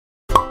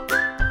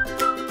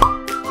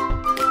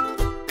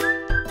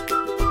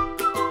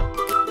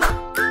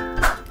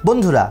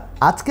বন্ধুরা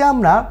আজকে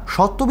আমরা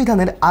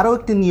শর্তবিধানের আরও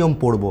একটি নিয়ম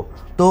পড়ব।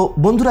 তো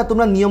বন্ধুরা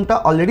তোমরা নিয়মটা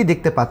অলরেডি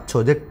দেখতে পাচ্ছ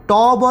যে ট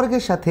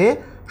বর্গের সাথে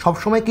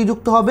সবসময় কি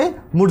যুক্ত হবে,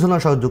 মূর্ধন্য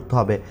ষ যুক্ত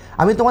হবে।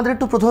 আমি তোমাদের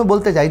একটু প্রথমে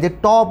বলতে চাই যে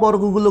ট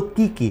বর্গগুলো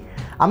কি কি।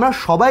 আমরা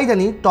সবাই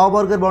জানি ট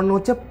বর্গের বর্ণ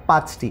হচ্ছে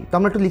 5টি। তো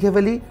আমরা একটু লিখে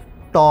ফেলি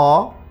ট,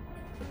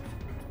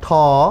 ঠ,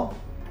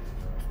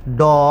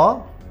 ড,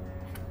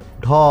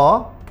 ঢ,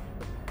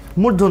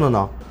 মূর্ধন্য ন।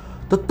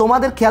 তো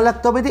তোমাদের খেয়াল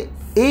রাখতে হবে যে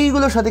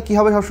এইগুলোর সাথে কী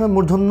হবে, সবসময়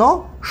মূর্ধন্য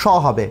ষ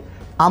হবে।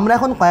 আমরা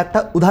এখন কয়েকটা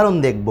উদাহরণ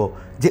দেখব,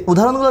 যে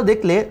উদাহরণগুলো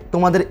দেখলে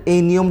তোমাদের এই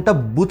নিয়মটা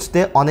বুঝতে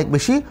অনেক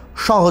বেশি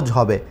সহজ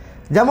হবে।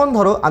 যেমন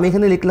ধরো আমি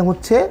এখানে লিখলাম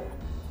হচ্ছে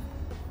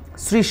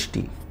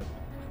সৃষ্টি,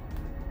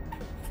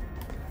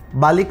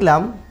 বা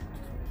লিখলাম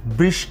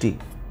বৃষ্টি।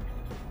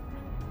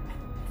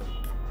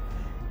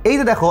 এই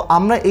যে দেখো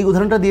আমরা এই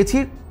উদাহরণটা দিয়েছি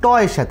ট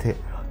এর সাথে।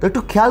 তো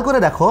একটু খেয়াল করে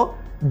দেখো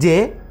যে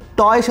ট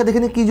এর সাথে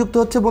এখানে কী যুক্ত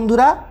হচ্ছে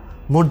বন্ধুরা,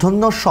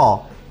 মূর্ধন্য ষ।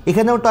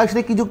 এখানেও ট এর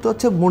সাথে কী যুক্ত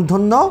হচ্ছে,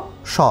 মূর্ধন্য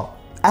ষ।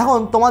 এখন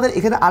তোমাদের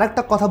এখানে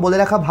আরেকটা কথা বলে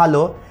রাখা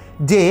ভালো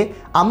যে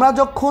আমরা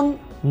যখন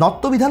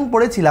নত্যবিধান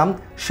পড়েছিলাম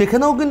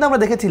সেখানেও কিন্তু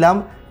আমরা দেখেছিলাম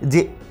যে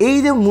এই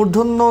যে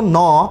মূর্ধন্য ন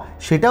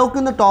সেটাও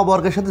কিন্তু ট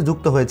বর্গের সাথে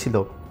যুক্ত হয়েছিল।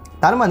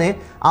 তার মানে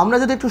আমরা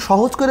যদি একটু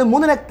সহজ করে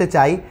মনে রাখতে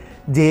চাই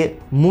যে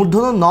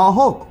মূর্ধন্য ন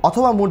হোক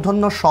অথবা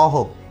মূর্ধন্য ষ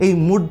হোক, এই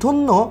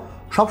মূর্ধন্য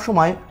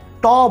সবসময়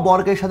ট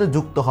বর্গের সাথে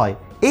যুক্ত হয়,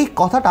 এই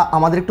কথাটা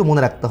আমাদের একটু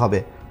মনে রাখতে হবে।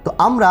 তো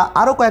আমরা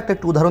আরও কয়েকটা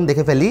একটু উদাহরণ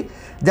দেখে ফেলি।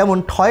 যেমন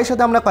ঠয়ের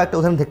সাথে আমরা কয়েকটা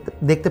উদাহরণ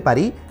দেখতে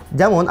পারি।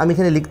 যেমন আমি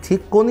এখানে লিখছি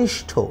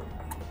কনিষ্ঠ।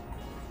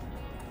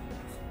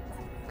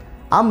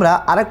 আমরা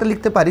আরেকটা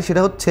লিখতে পারি,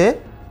 সেটা হচ্ছে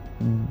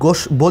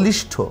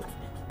বলিষ্ঠ।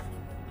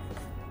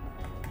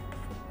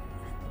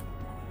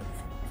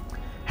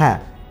 হ্যাঁ,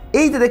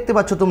 এই যে দেখতে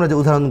পাচ্ছ তোমরা যে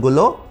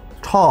উদাহরণগুলো,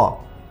 ঠ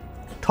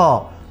ঠ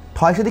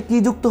ঠয়ের সাথে কী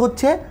যুক্ত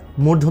হচ্ছে,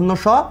 মূর্ধন্য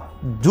ষ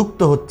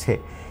যুক্ত হচ্ছে।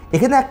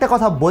 এখানে একটা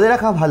কথা বলে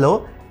রাখা ভালো,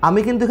 আমি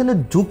কিন্তু এখানে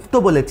যুক্ত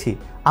বলেছি,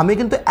 আমি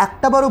কিন্তু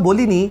একটাবারও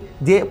বলিনি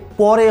যে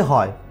পরে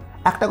হয়।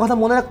 একটা কথা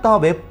মনে রাখতে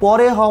হবে,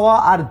 পরে হওয়া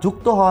আর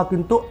যুক্ত হওয়া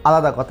কিন্তু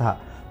আলাদা কথা।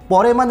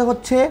 পরে মানে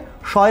হচ্ছে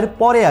ষ এর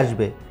পরে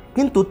আসবে,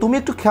 কিন্তু তুমি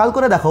একটু খেয়াল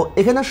করে দেখো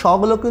এখানে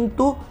শগুলো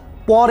কিন্তু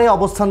পরে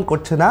অবস্থান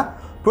করছে না,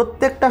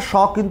 প্রত্যেকটা শ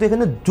কিন্তু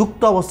এখানে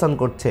যুক্ত অবস্থান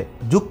করছে,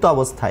 যুক্ত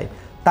অবস্থায়।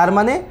 তার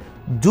মানে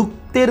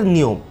যুক্তের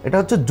নিয়ম, এটা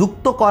হচ্ছে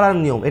যুক্ত করার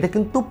নিয়ম, এটা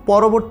কিন্তু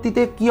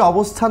পরবর্তীতে কি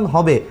অবস্থান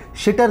হবে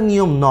সেটার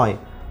নিয়ম নয়।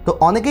 তো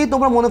অনেকেই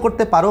তোমরা মনে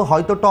করতে পারো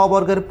হয়তো ট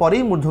বর্গের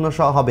পরেই মূর্ধন্য ষ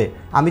হবে,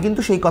 আমি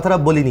কিন্তু সেই কথাটা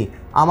বলিনি।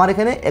 আমার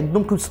এখানে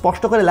একদম খুব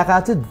স্পষ্ট করে লেখা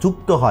আছে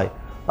যুক্ত হয়।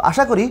 তো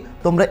আশা করি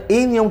তোমরা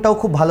এই নিয়মটাও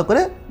খুব ভালো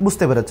করে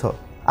বুঝতে পেরেছ।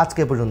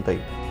 আজকে পর্যন্তই।